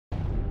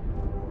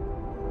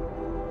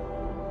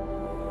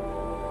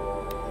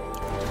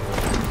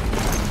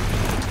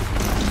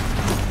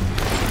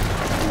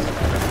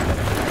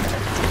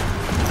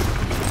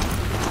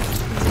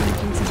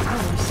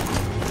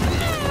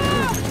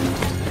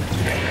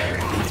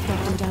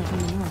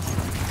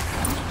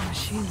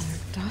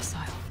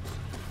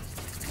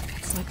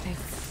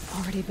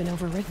already been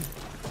overridden.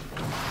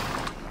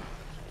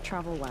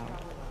 Travel well.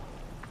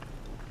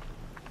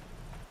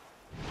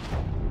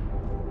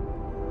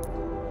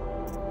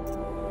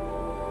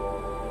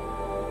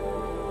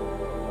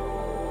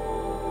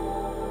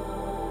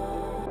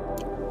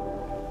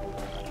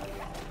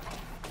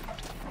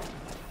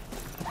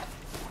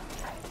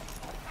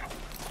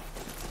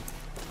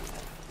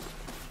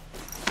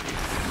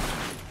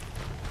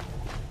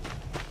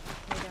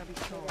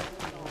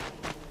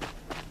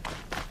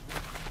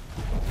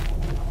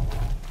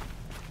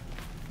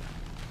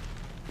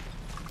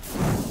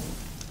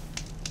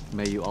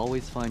 May you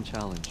always find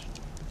challenge.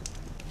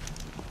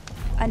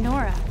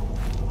 Anora,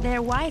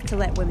 they're wise to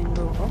let women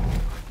rule,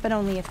 but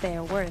only if they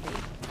are worthy.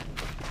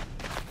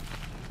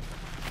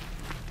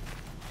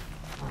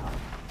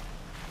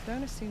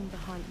 Don't assume the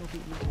hunt will be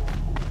easy.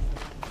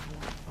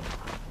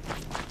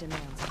 It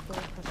demands full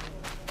preparation.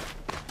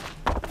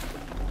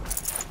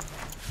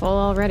 Full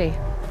already.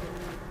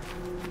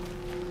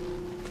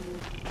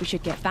 We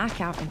should get back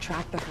out and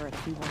track the herd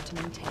if we want to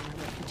maintain our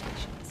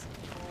reputations.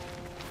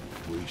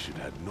 We should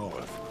head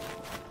north.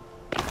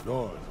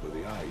 North where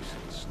the ice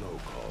and snow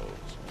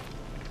calls.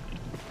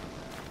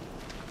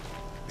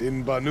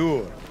 In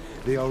Banur,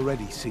 they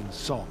already sing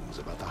songs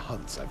about the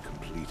hunts I've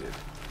completed.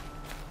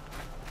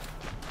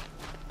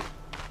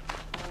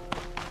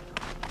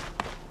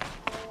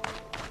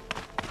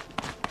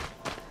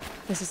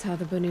 This is how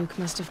the Banuk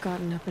must have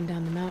gotten up and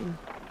down the mountain.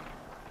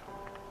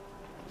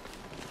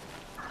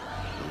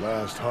 The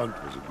last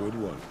hunt was a good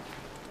one.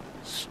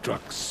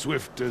 Struck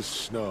swift as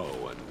snow,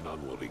 and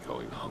none will be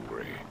going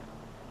hungry.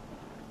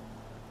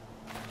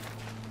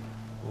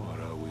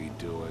 What are we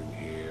doing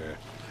here?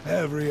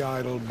 Every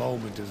idle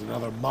moment is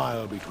another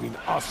mile between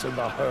us and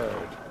the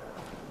herd.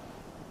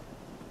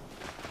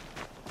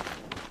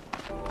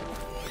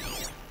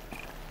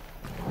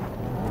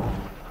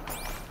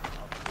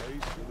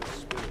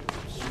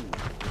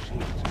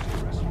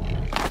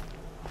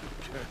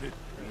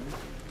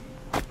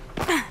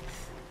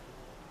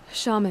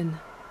 Shaman,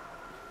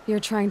 you're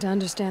trying to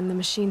understand the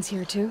machines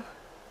here too?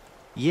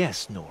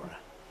 Yes, Nora.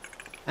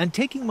 And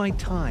taking my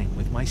time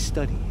with my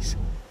studies.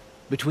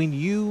 Between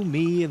you,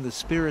 me, and the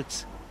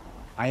spirits,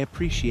 I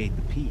appreciate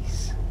the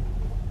peace.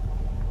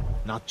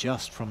 Not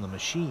just from the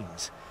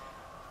machines.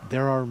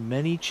 There are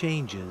many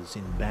changes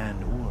in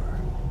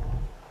Ban-Ur.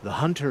 The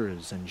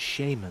hunters and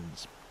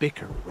shamans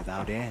bicker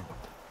without end.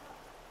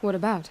 What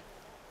about?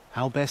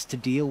 How best to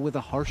deal with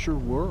a harsher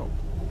world.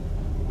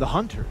 The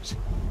hunters,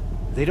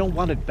 they don't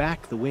want it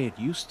back the way it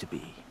used to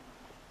be.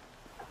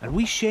 And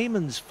we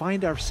shamans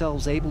find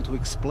ourselves able to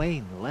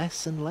explain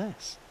less and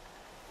less.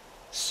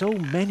 So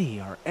many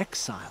are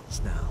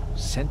exiles now,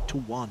 sent to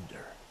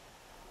wander.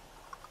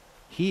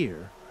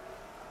 Here,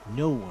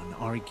 no one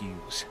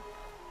argues.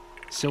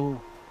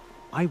 So,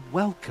 I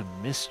welcome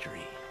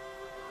mystery.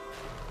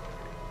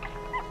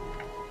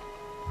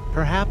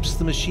 Perhaps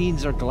the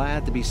machines are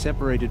glad to be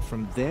separated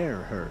from their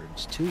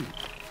herds, too.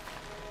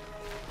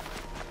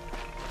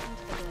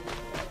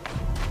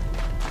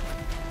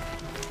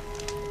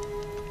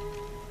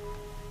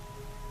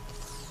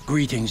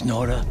 Greetings,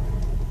 Nora.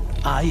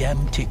 I am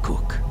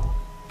Tikuk.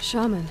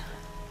 Shaman,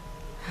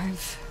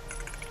 I've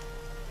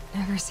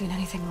never seen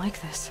anything like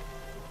this.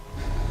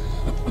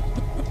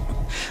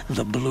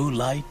 The blue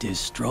light is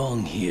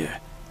strong here.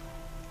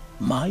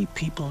 My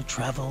people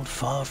traveled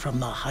far from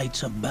the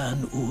heights of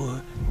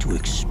Ban-Ur to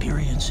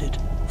experience it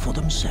for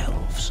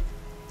themselves.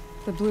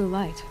 The blue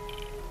light?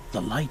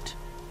 The light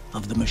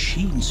of the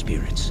machine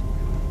spirits.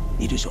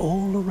 It is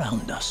all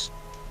around us.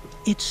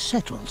 It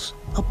settles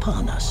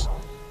upon us.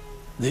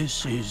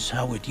 This is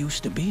how it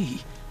used to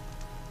be,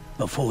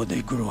 before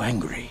they grew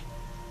angry.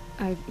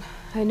 I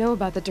know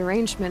about the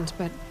derangement,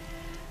 but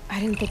I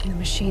didn't think the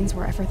machines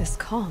were ever this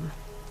calm.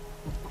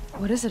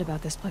 What is it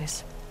about this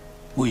place?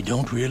 We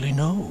don't really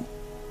know.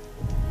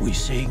 We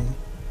sing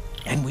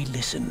and we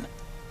listen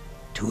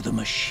to the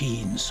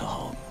machine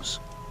songs.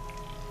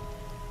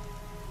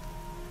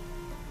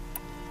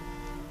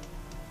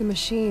 The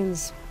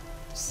machines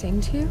sing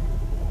to you?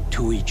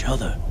 To each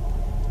other.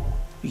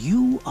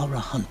 You are a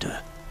hunter.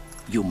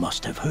 You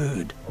must have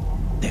heard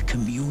their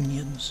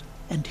communions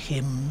and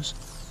hymns,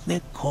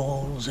 their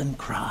calls and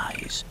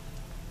cries.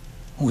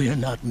 We're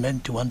not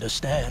meant to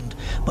understand,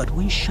 but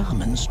we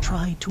shamans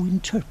try to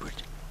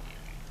interpret.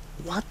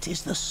 What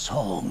is the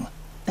song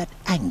that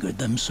angered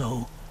them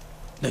so,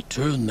 that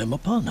turned them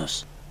upon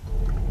us?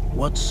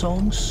 What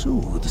song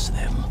soothes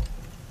them?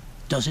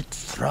 Does it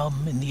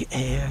thrum in the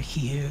air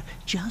here,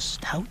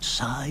 just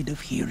outside of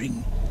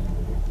hearing?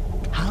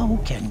 How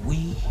can we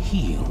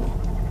heal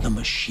the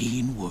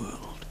machine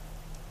world?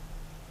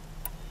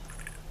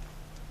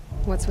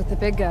 What's with the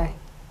big guy?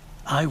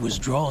 I was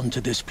drawn to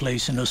this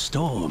place in a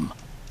storm.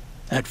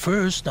 At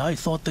first, I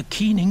thought the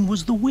keening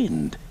was the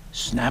wind,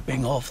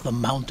 snapping off the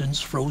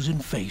mountain's frozen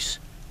face.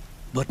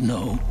 But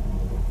no,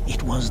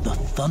 it was the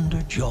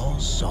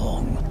Thunderjaw's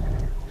song.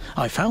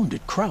 I found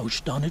it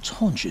crouched on its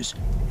haunches,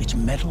 its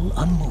metal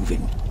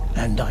unmoving,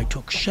 and I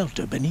took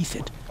shelter beneath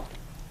it.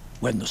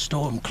 When the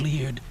storm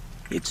cleared,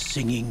 its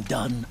singing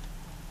done,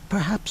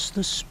 Perhaps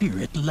the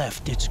spirit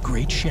left its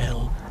great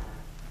shell,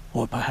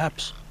 or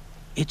perhaps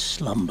it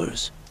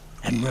slumbers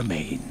and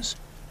remains.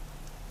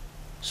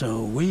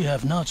 So we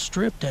have not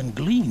stripped and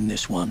gleaned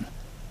this one.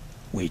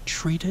 We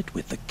treat it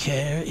with the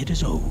care it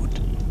is owed.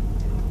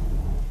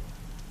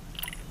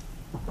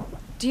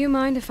 Do you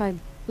mind if I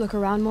look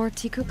around more,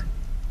 Tikuk?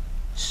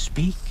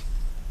 Speak,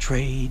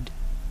 trade,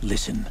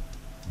 listen.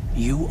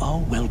 You are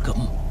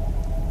welcome.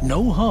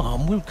 No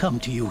harm will come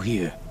to you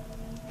here.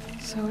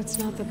 So it's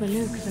not the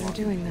Banuk that are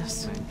doing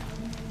this.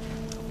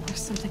 There's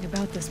something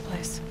about this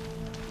place.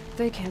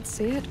 They can't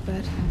see it,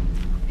 but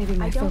maybe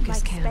my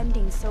focus can. I don't like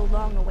spending so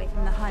long away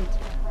from the hunt.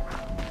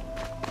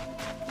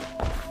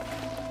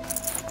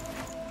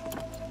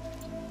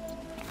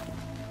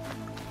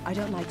 I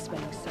don't like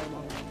spending so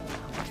long away from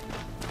the hunt.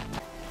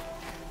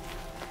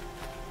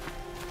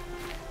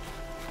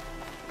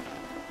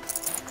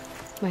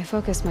 My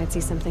focus might see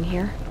something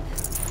here.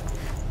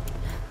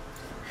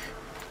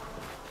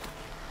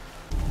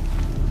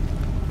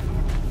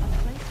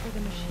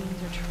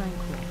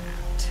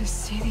 To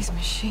see these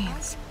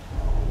machines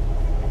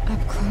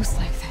up close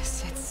like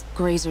this, it's...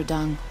 Grazer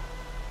dung.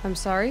 I'm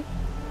sorry?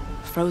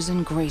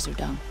 Frozen grazer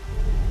dung.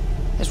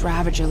 This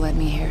Ravager led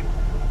me here.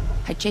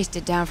 I chased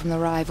it down from the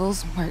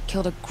rivals, where it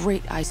killed a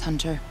great ice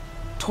hunter.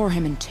 Tore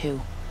him in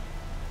two.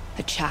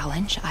 The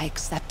challenge I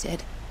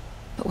accepted.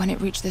 But when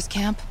it reached this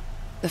camp,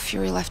 the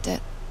Fury left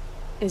it.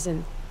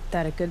 Isn't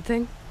that a good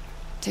thing?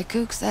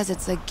 Tikuk says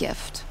it's a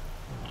gift.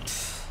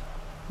 Pfft.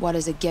 What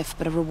is a gift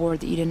but a reward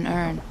that you didn't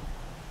earn?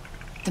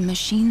 The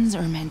machines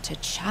are meant to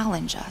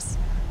challenge us.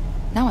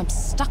 Now I'm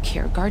stuck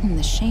here guarding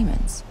the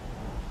shamans.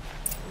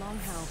 Long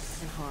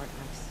house and hard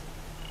ice.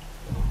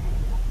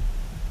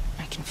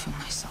 I can feel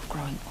myself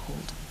growing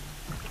old.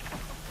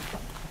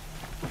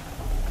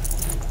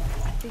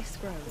 This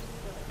grows.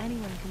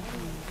 Anyone can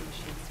clean the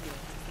machine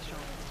spirits as the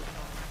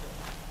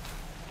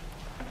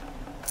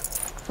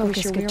shamans.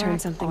 Focus sure could we are turn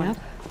something on. up.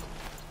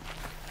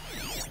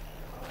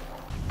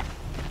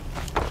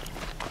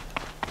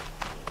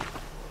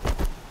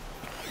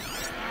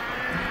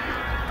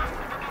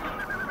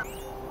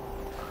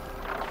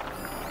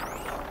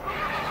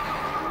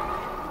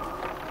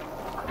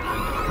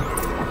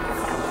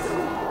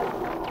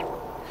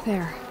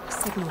 There,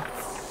 signal.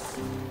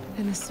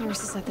 And the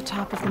source is at the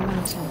top of the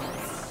mountain.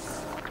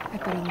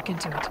 I'd better look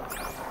into it.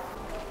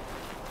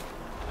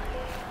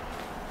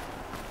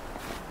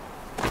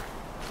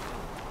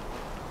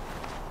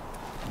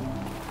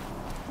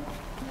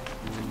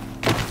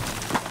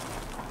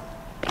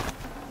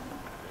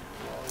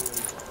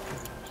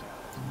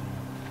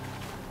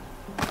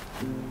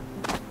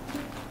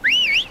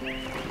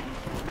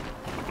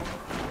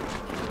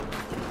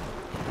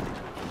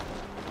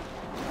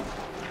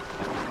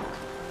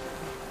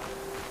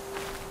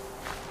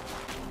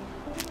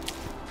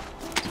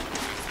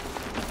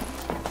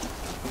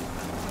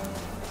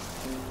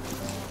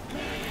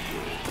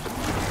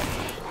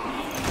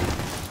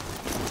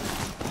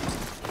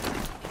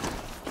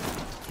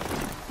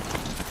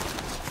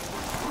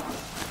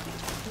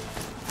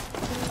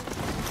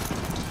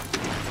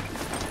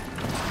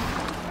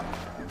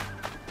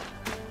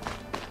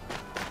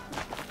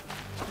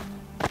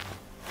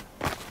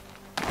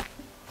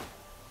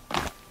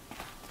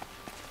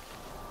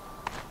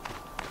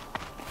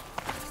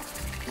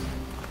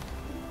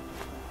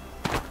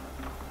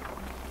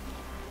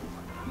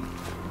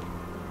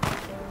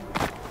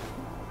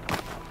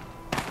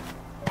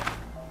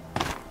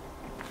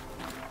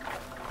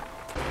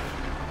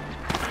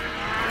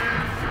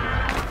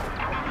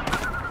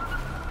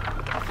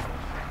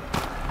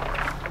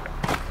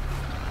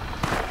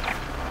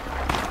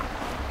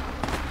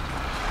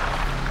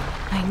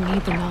 I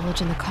need the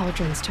knowledge in the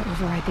cauldrons to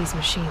override these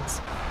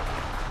machines.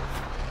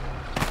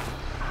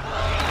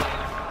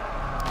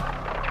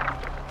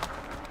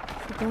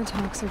 The burnt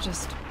hawks are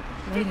just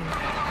waiting.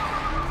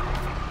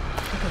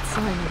 A good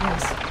sign, I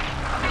guess.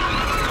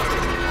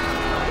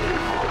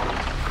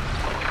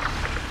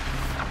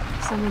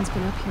 Someone's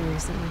been up here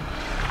recently.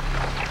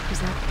 Is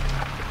that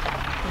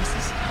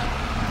voices?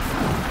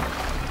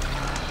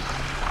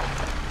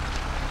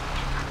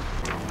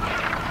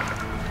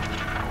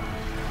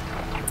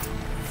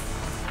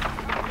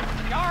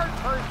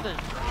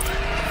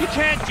 You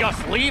can't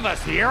just leave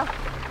us here!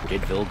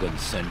 Did Vilgun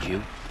send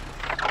you?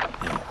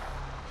 No.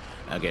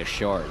 I guess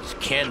shards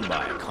can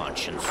buy a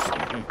conscience.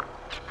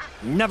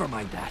 Never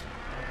mind that.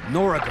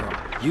 Nora girl,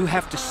 you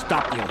have to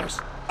stop the others.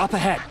 Up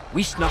ahead,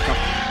 we snuck up,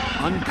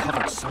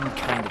 uncovered some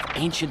kind of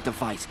ancient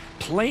device,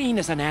 plain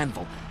as an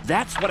anvil.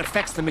 That's what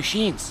affects the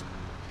machines.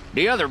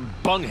 The other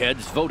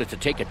bungheads voted to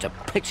take it to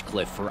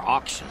Pitchcliff for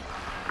auction.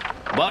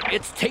 But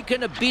it's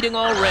taken a beating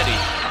already.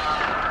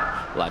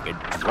 Like it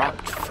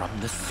dropped from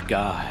the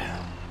sky.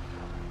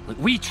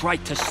 We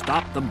tried to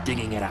stop them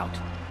digging it out.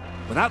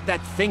 Without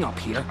that thing up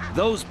here,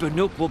 those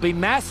Banuk will be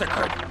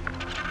massacred.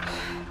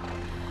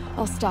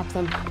 I'll stop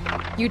them.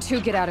 You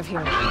two get out of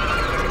here.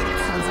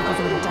 Sounds like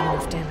we've already done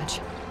enough damage.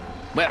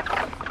 Well,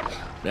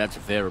 that's a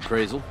fair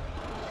appraisal.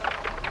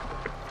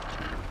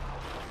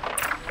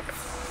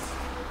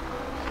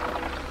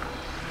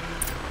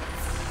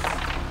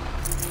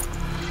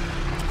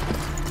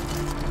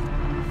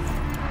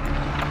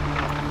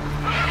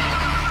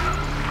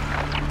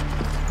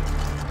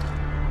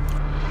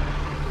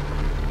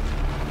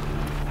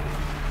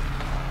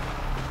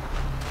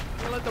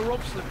 you let the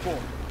rope slip for?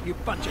 You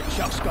bunch of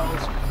chuff skulls.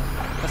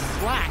 The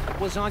slack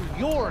was on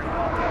your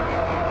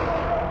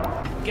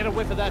end. Get a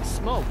whiff of that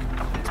smoke.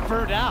 It's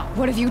burned out.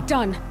 What have you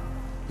done?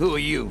 Who are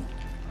you?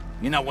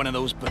 You're not one of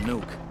those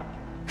Banuk.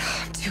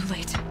 Too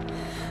late.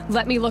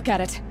 Let me look at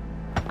it.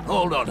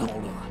 Hold on.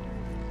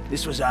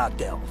 This was our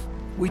delve.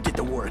 We did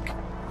the work.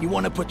 You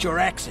want to put your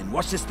axe in?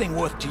 What's this thing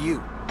worth to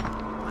you?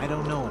 I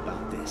don't know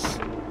about this.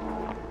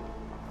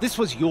 This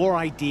was your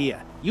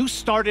idea. You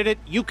started it,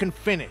 you can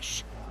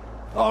finish.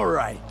 All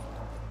right.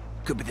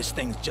 Could be this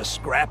thing's just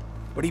scrap,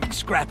 but even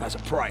scrap has a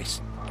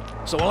price.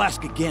 So I'll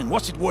ask again,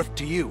 what's it worth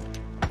to you?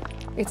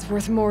 It's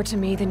worth more to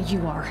me than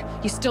you are.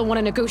 You still want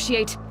to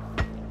negotiate?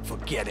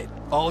 Forget it.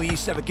 All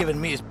ye's ever given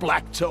me is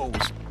black toes.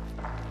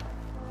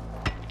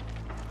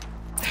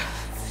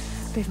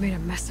 They've made a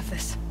mess of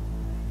this.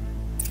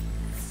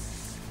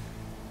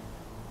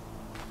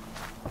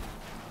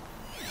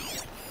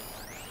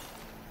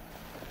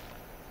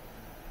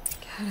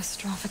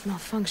 Catastrophic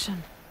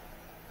malfunction.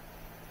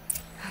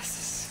 This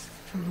is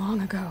from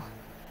long ago.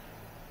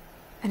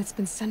 And it's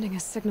been sending a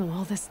signal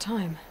all this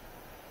time.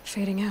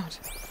 Fading out.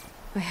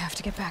 I have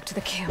to get back to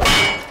the camp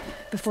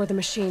before the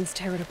machines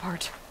tear it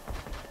apart.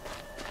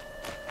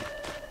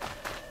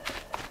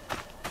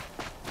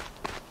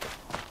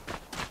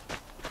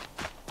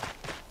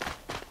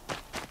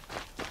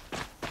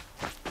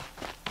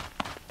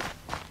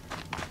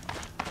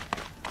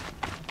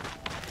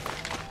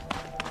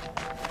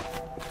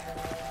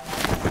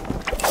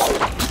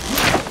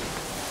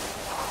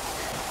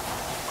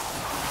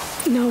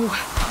 No,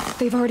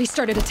 they've already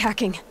started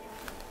attacking.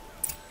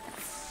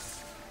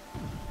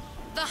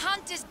 The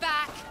hunt is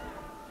back!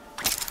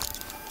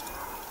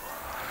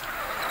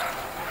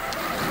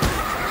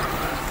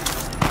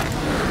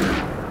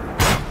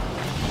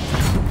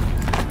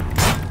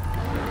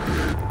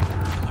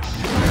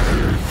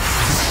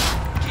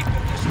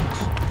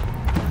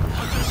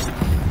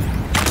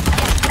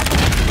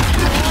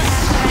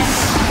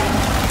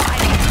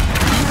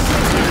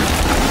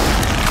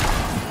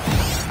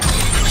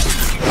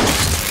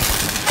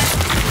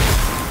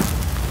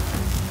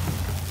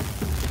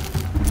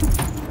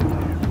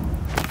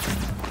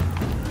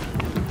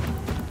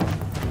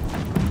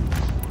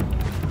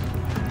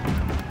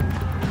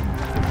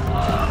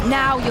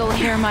 Now you'll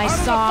hear my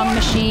song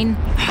machine.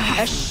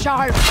 A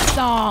sharp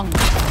song.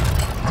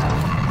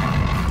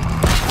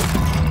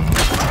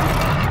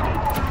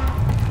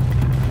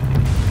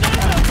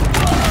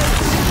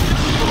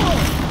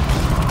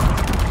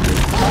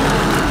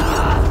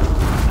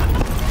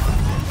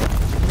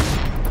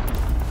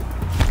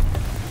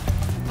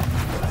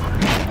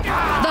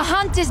 The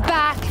hunt is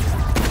back.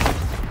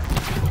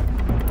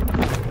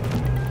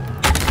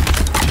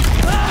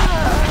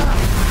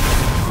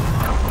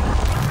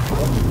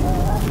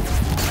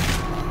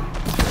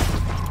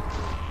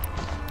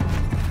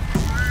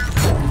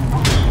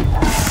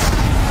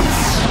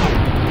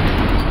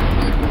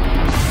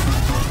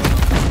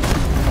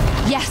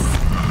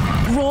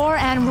 Roar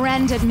and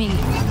rend at me.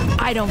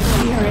 I don't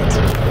fear it.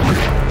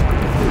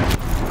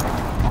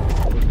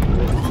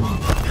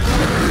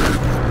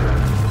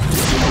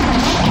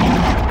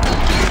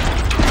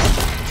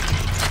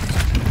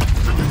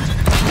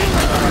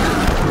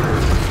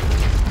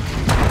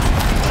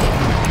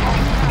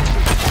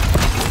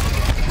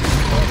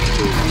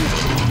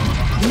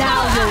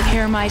 Now you'll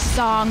hear my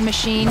song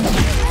machine.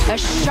 A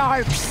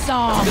sharp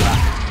song.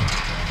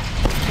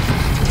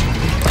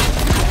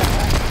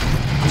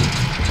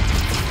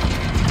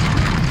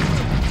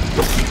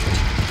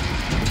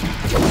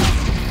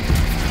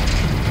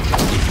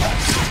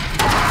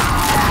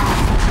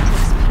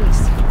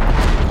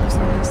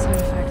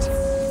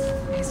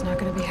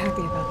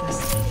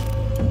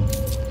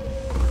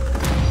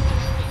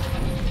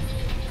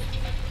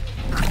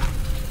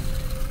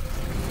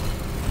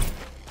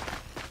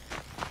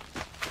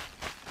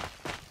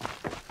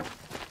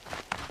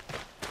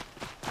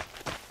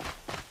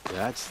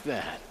 That's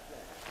that.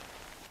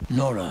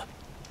 Nora,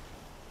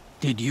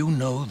 did you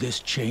know this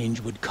change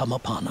would come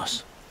upon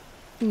us?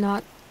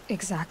 Not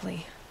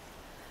exactly.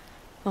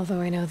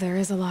 Although I know there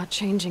is a lot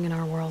changing in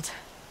our world.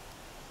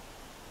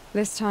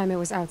 This time it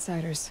was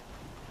outsiders.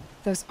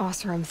 Those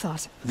Oseram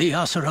thought. The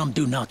Oseram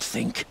do not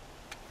think.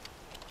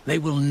 They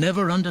will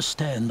never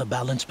understand the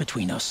balance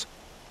between us.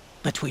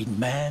 Between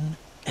man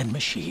and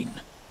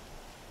machine.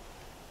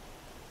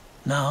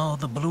 Now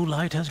the blue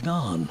light has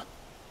gone.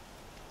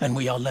 And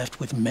we are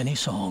left with many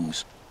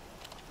songs.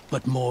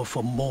 But more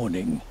for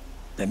mourning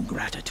than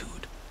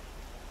gratitude.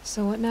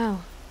 So what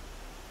now?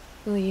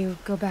 Will you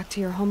go back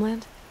to your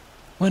homeland?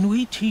 When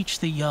we teach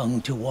the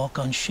young to walk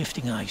on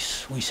shifting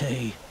ice, we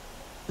say,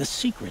 the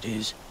secret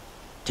is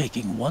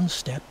taking one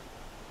step,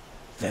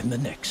 then the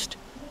next.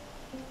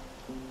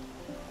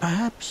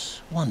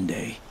 Perhaps one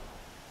day,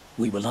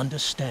 we will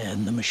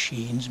understand the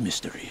machine's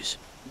mysteries.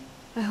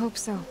 I hope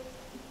so.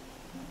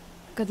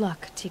 Good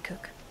luck,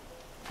 T-Cook.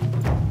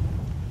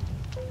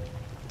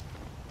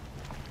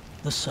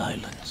 The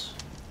silence.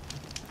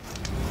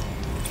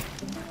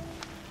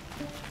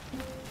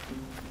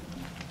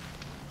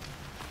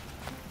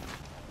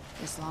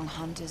 This long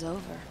hunt is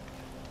over.